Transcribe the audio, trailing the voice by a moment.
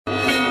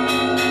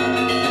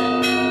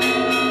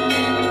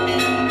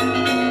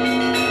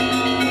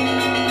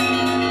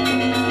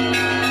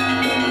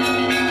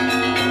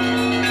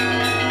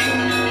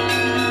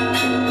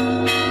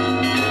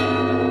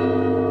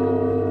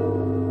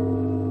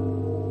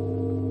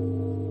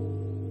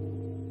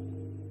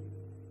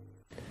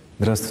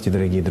Здравствуйте,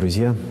 дорогие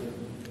друзья!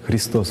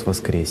 Христос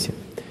Воскресе!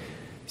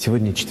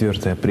 Сегодня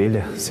 4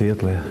 апреля,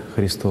 светлое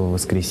Христово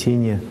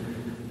воскресенье,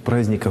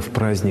 праздников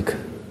праздник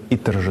и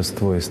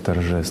торжество из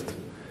торжеств.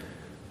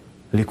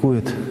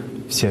 Ликует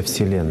вся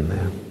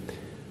Вселенная,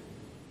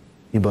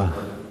 ибо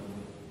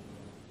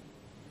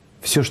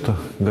все, что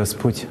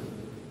Господь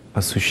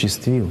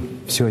осуществил,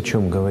 все, о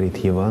чем говорит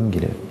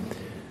Евангелие,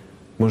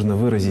 можно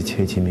выразить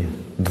этими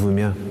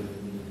двумя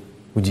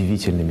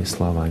удивительными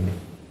словами.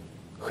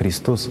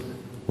 Христос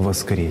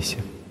воскресе.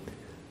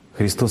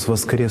 Христос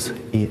воскрес,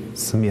 и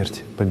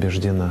смерть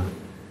побеждена.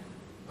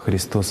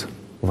 Христос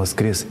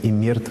воскрес, и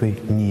мертвый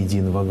не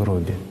един во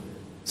гробе.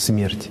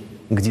 Смерть,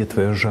 где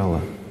твое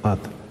жало? Ад,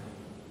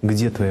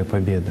 где твоя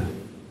победа?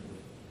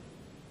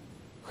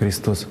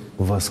 Христос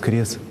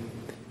воскрес,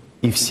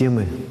 и все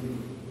мы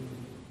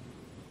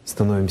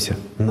становимся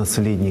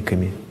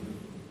наследниками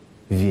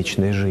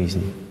вечной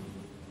жизни.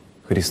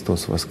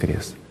 Христос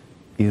воскрес,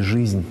 и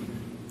жизнь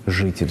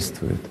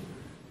жительствует.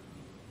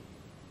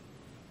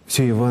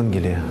 Все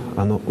Евангелие,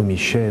 оно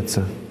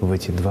умещается в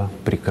эти два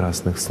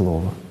прекрасных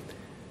слова.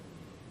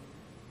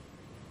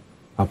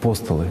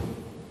 Апостолы,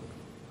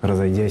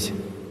 разойдясь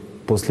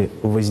после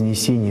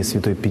вознесения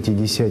Святой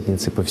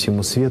Пятидесятницы по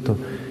всему свету,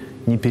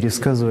 не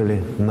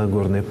пересказывали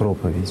Нагорной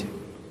проповеди.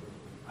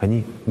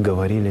 Они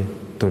говорили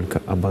только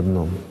об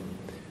одном: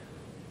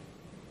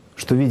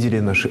 что видели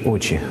наши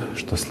очи,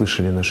 что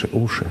слышали наши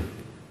уши,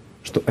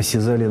 что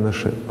осязали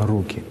наши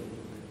руки,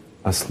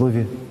 о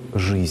слове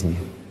жизни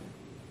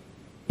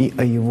и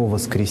о Его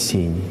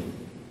воскресении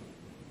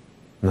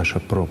наша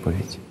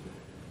проповедь.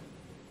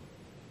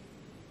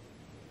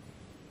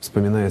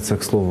 Вспоминается,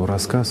 к слову,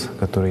 рассказ,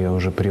 который я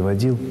уже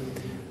приводил,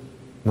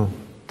 но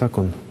так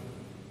он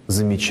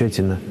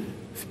замечательно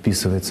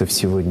вписывается в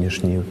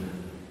сегодняшнюю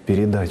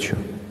передачу.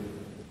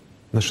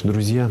 Наши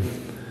друзья,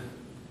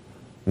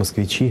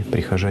 москвичи,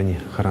 прихожане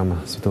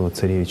храма святого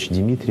царевича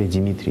Дмитрия,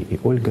 Дмитрий и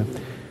Ольга,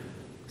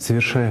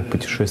 совершая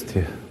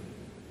путешествие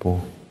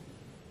по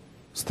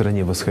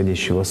стране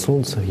восходящего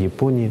солнца,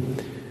 Японии,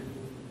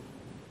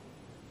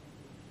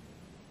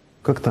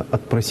 как-то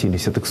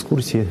отпросились от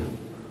экскурсии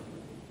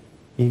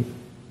и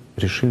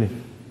решили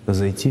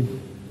зайти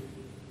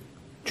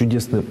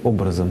чудесным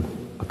образом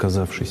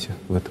оказавшийся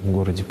в этом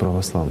городе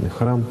православный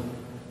храм.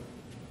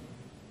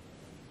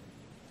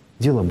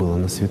 Дело было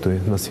на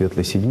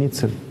Светлой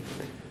Седмице,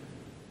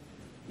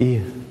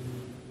 и,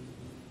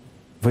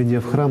 войдя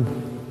в храм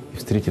и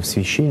встретив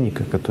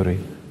священника, который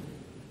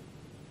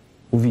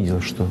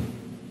увидел, что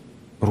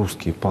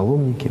русские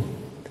паломники,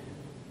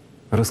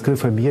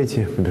 раскрыв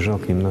объятия, побежал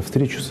к ним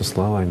навстречу со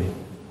словами: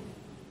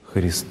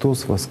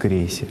 «Христос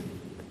воскресе!»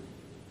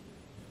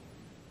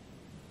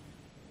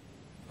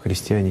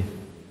 Христиане,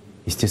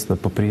 естественно,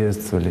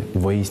 поприветствовали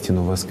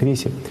воистину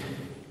воскресе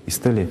и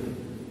стали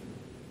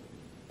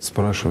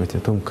спрашивать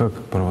о том, как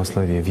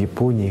православие в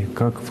Японии,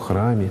 как в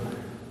храме.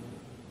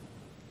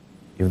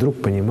 И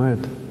вдруг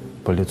понимают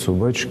по лицу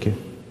батюшки,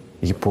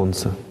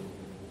 японца,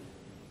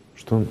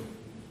 что он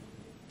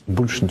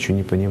больше ничего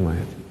не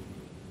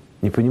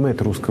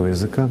понимает русского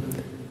языка.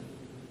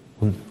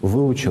 Он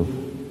выучил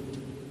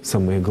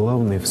самые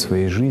главные в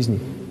своей жизни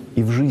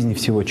и в жизни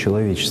всего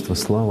человечества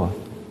слова: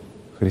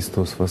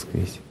 «Христос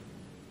воскресе».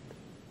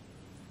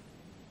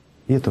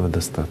 И этого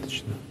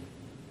достаточно.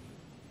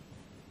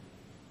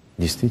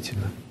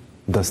 Действительно,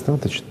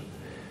 достаточно,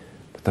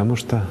 потому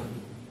что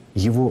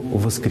Его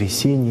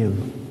воскресением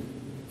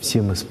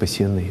все мы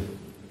спасены.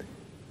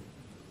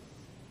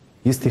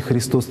 Если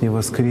Христос не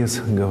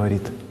воскрес,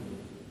 говорит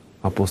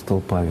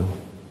апостол Павел,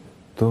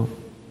 то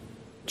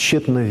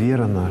тщетна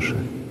вера наша,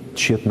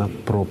 тщетна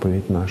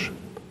проповедь наша.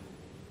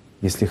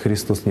 Если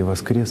Христос не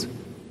воскрес,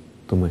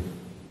 то мы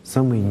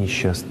самые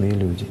несчастные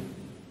люди.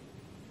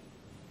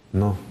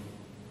 Но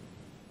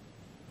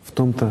в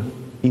том-то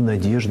и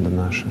надежда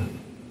наша,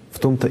 в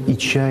том-то и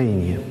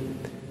чаяние,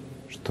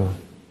 что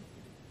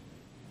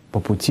по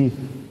пути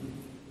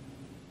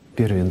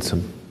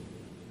первенцем,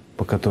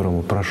 по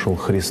которому прошел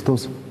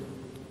Христос,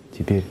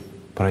 теперь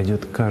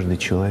пройдет каждый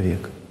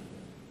человек.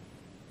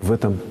 В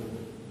этом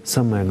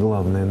самая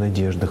главная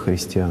надежда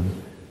христиан.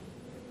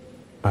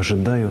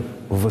 Ожидаю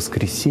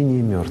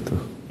воскресения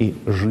мертвых и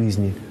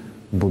жизни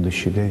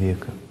будущего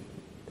века.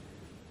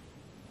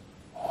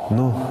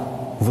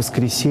 Но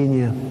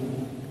воскресение,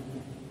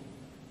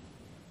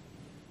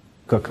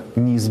 как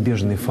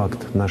неизбежный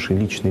факт нашей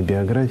личной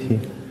биографии,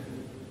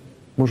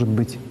 может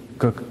быть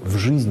как в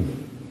жизнь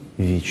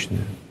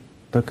вечную,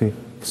 так и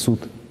в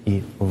суд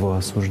и в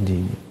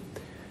осуждение.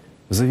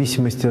 В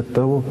зависимости от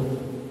того,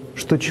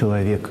 что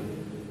человек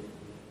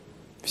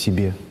в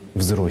себе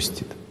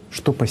взрастет,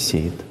 что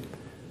посеет,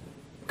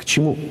 к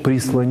чему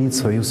прислонит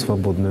свою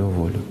свободную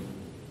волю.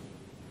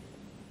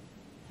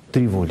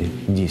 3 воли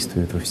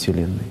действуют во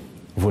Вселенной.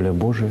 Воля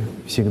Божия,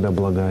 всегда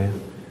благая,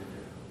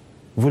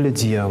 воля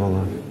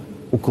дьявола,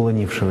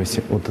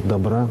 уклонившегося от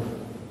добра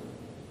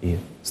и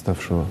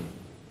ставшего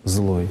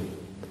злой,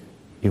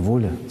 и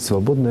воля,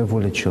 свободная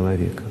воля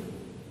человека,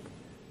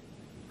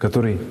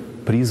 который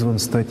призван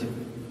стать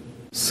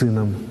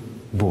Сыном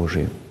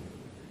Божиим.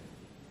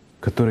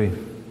 который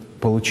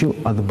получил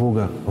от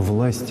Бога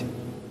власть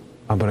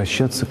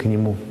обращаться к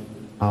Нему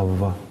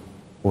 «Авва,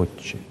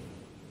 Отче».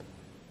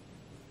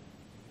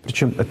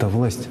 Причем эта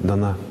власть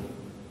дана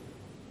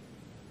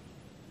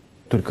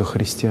только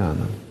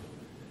христианам.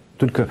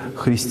 Только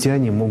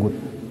христиане могут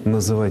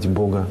называть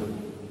Бога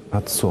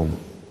Отцом,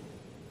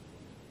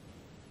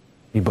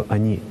 ибо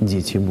они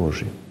дети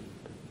Божьи.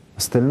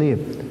 Остальные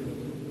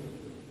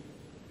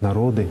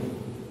народы,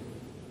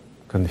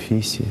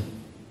 конфессии,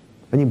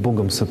 они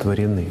Богом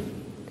сотворены.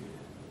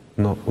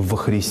 Но во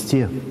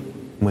Христе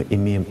мы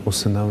имеем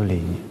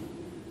усыновление.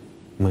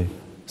 Мы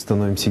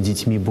становимся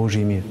детьми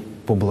Божьими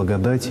по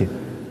благодати,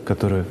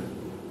 которую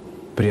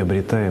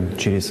приобретаем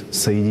через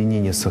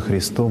соединение со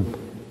Христом,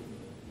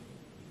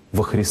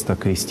 во Христа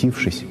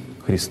крестившись,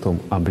 Христом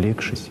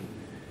облегшись,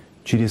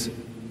 через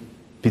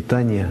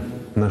питание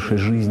нашей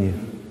жизни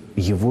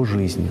Его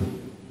жизнью,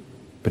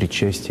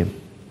 причастием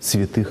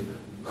святых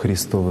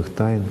Христовых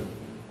тайн,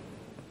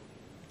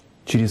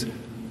 через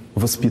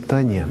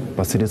воспитание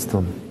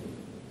посредством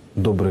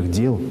добрых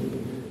дел,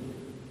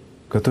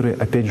 которые,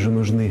 опять же,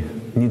 нужны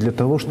не для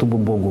того, чтобы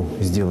Богу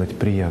сделать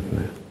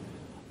приятное,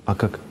 а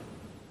как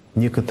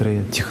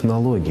некоторая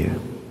технология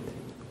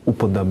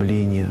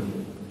уподобления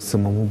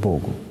самому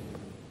Богу.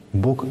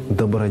 Бог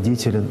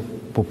добродетелен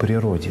по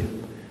природе,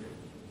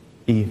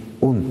 и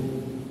Он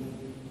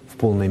в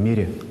полной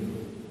мере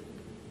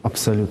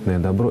абсолютное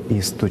добро и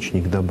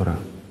источник добра.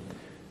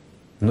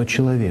 Но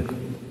человек,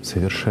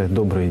 совершая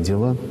добрые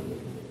дела,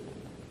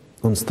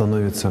 он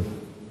становится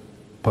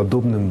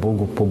подобным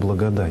Богу по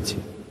благодати,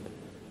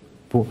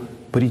 по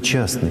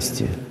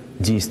причастности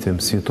действиям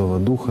Святого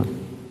Духа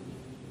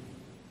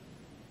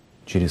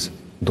через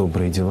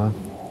добрые дела,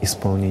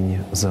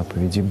 исполнение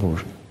заповедей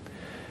Божьих.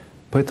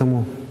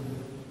 Поэтому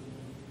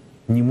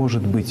не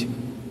может быть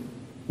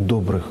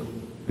добрых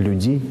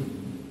людей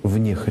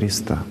вне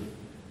Христа,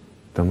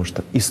 потому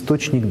что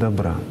источник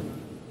добра,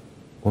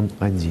 Он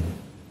один.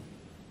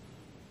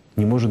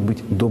 Не может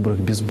быть добрых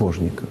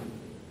безбожников.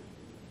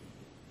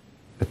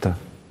 Это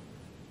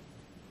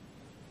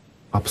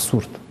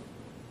абсурд,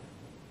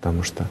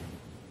 потому что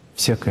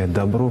всякое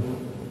добро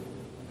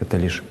 — это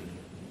лишь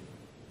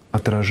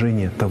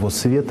отражение того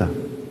света,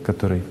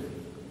 который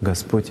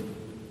Господь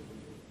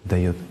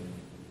дает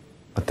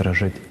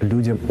отражать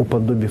людям,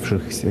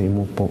 уподобившихся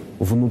Ему по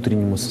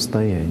внутреннему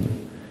состоянию.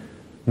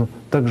 Но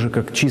так же,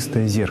 как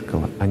чистое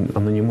зеркало,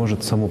 оно не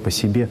может само по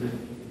себе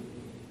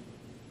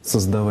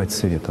создавать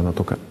свет, оно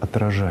только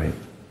отражает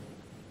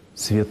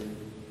свет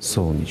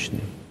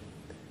солнечный.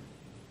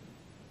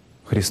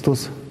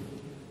 Христос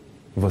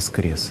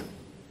воскрес,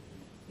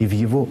 и в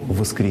Его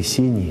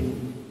воскресении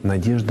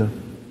надежда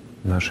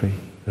нашей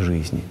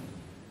жизни.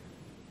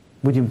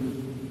 Будем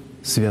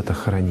свято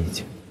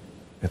хранить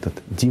этот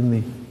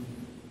дивный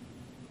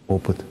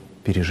опыт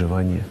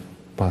переживания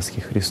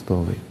Пасхи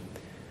Христовой.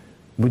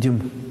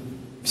 Будем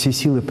все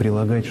силы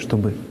прилагать,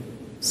 чтобы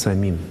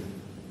самим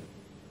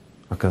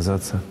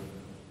оказаться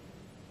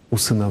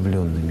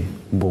усыновленными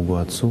Богу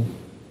Отцу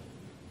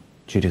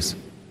через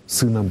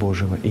Сына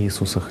Божьего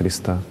Иисуса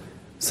Христа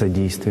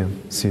содействием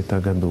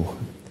Святаго Духа.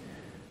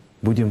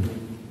 Будем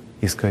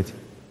искать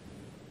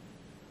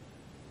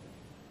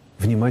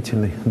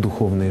внимательной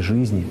духовной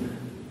жизни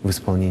в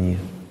исполнении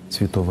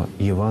Святого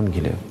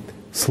Евангелия,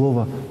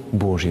 Слова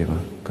Божьего,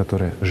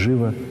 которое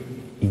живо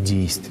и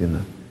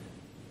действенно,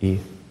 и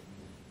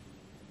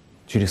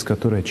через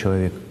которое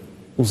человек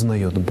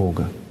узнает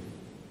Бога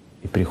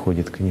и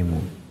приходит к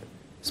Нему.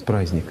 С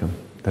праздником,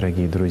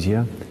 дорогие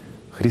друзья!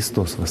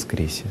 Христос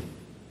воскресе!